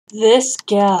This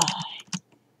guy,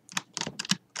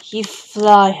 he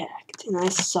fly hacked, and I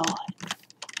saw it.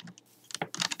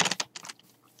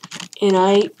 And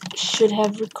I should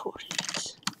have recorded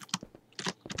it.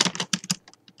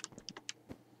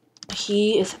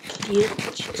 He is a clear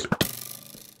cheater.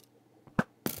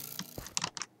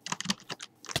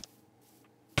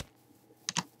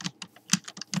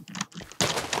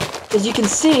 As you can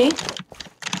see,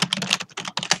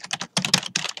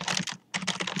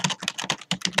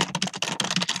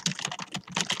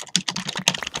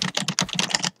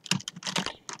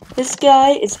 this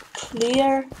guy is a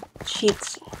clear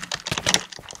cheat.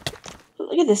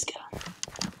 Look at this guy.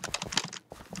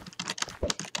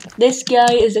 This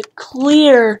guy is a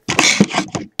clear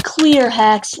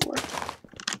hack sword.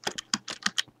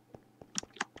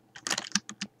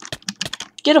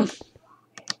 Get him.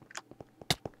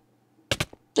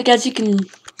 Like, as you can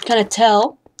kind of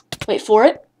tell. Wait for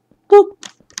it. Boop.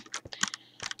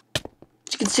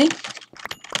 As you can see.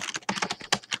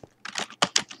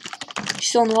 He's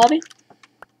still in the lobby.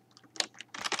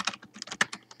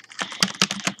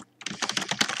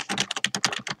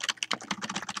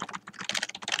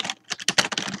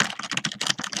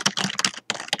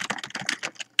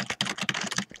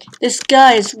 This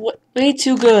guy is way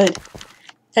too good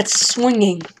at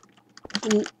swinging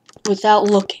without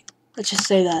looking. Let's just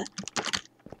say that.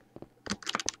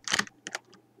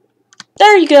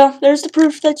 There you go. There's the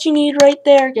proof that you need right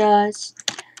there, guys.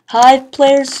 Hive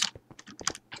players,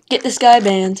 get this guy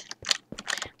banned.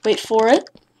 Wait for it.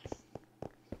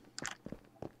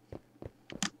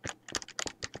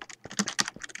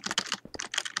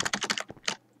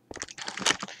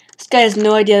 This guy has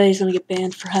no idea that he's gonna get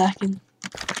banned for hacking.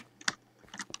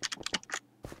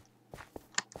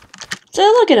 So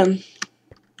look at him.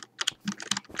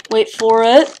 Wait for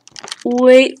it.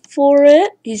 Wait for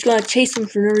it. He's gonna chase him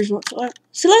for no reason whatsoever.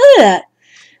 So look at that.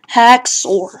 Hack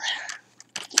sword.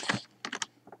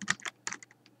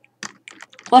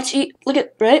 Watch E. Look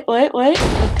at. Wait.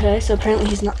 Okay, so apparently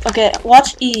he's not. Okay,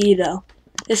 watch E though.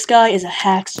 This guy is a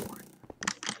hack sword.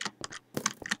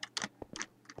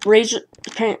 Razor.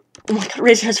 Apparently. Oh my god,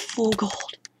 Razor has full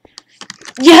gold.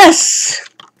 Yes!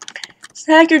 This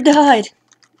hacker died.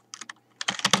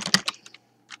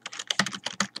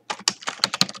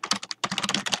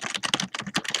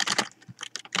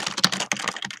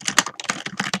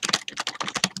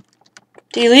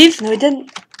 Did he leave? No, he didn't.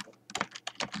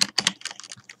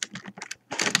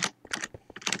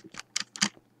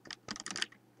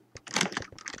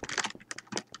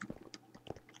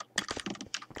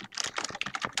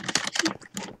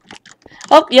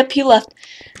 Oh, yep, he left.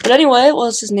 But anyway, what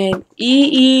was his name?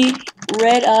 EE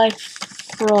Red Eye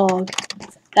Frog.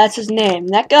 That's his name.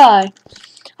 That guy.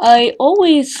 I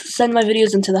always send my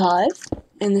videos into the hive,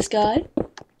 and this guy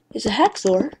is a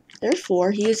hacksaw.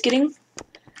 Therefore, he is getting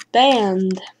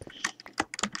banned.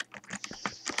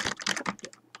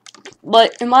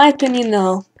 But in my opinion,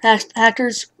 though,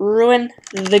 hackers ruin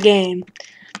the game.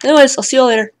 Anyways, I'll see you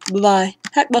later. Bye bye.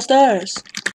 HackBusters.